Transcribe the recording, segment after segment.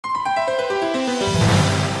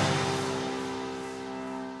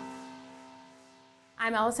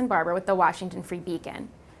I'm Ellison Barber with the Washington Free Beacon.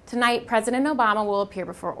 Tonight, President Obama will appear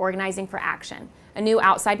before Organizing for Action, a new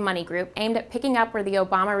outside money group aimed at picking up where the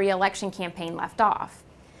Obama re-election campaign left off.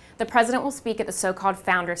 The president will speak at the so-called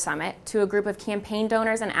Founder Summit to a group of campaign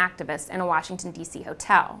donors and activists in a Washington, D.C.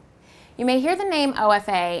 hotel. You may hear the name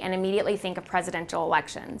OFA and immediately think of presidential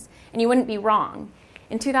elections, and you wouldn't be wrong.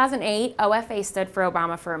 In 2008, OFA stood for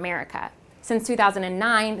Obama for America. Since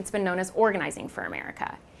 2009, it's been known as Organizing for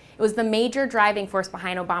America. It was the major driving force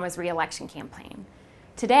behind Obama's re-election campaign.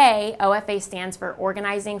 Today, OFA stands for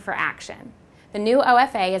Organizing for Action. The new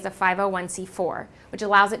OFA is a 501c4, which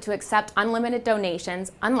allows it to accept unlimited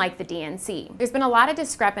donations, unlike the DNC. There's been a lot of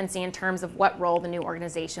discrepancy in terms of what role the new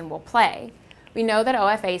organization will play. We know that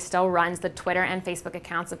OFA still runs the Twitter and Facebook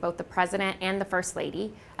accounts of both the President and the First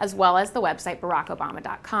Lady, as well as the website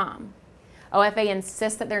BarackObama.com. OFA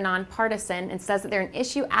insists that they're nonpartisan and says that they're an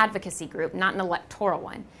issue advocacy group, not an electoral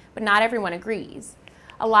one, but not everyone agrees.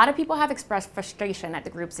 A lot of people have expressed frustration at the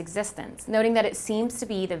group's existence, noting that it seems to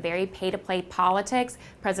be the very pay-to-play politics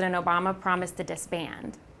President Obama promised to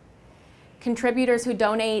disband. Contributors who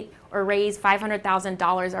donate or raise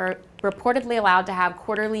 $500,000 are reportedly allowed to have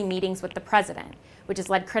quarterly meetings with the president, which has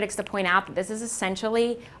led critics to point out that this is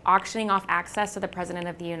essentially auctioning off access to the President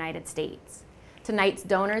of the United States. Tonight's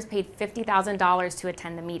donors paid $50,000 to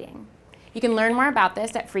attend the meeting. You can learn more about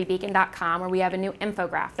this at freebeacon.com, where we have a new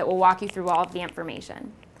infographic that will walk you through all of the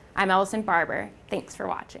information. I'm Ellison Barber. Thanks for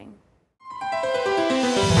watching.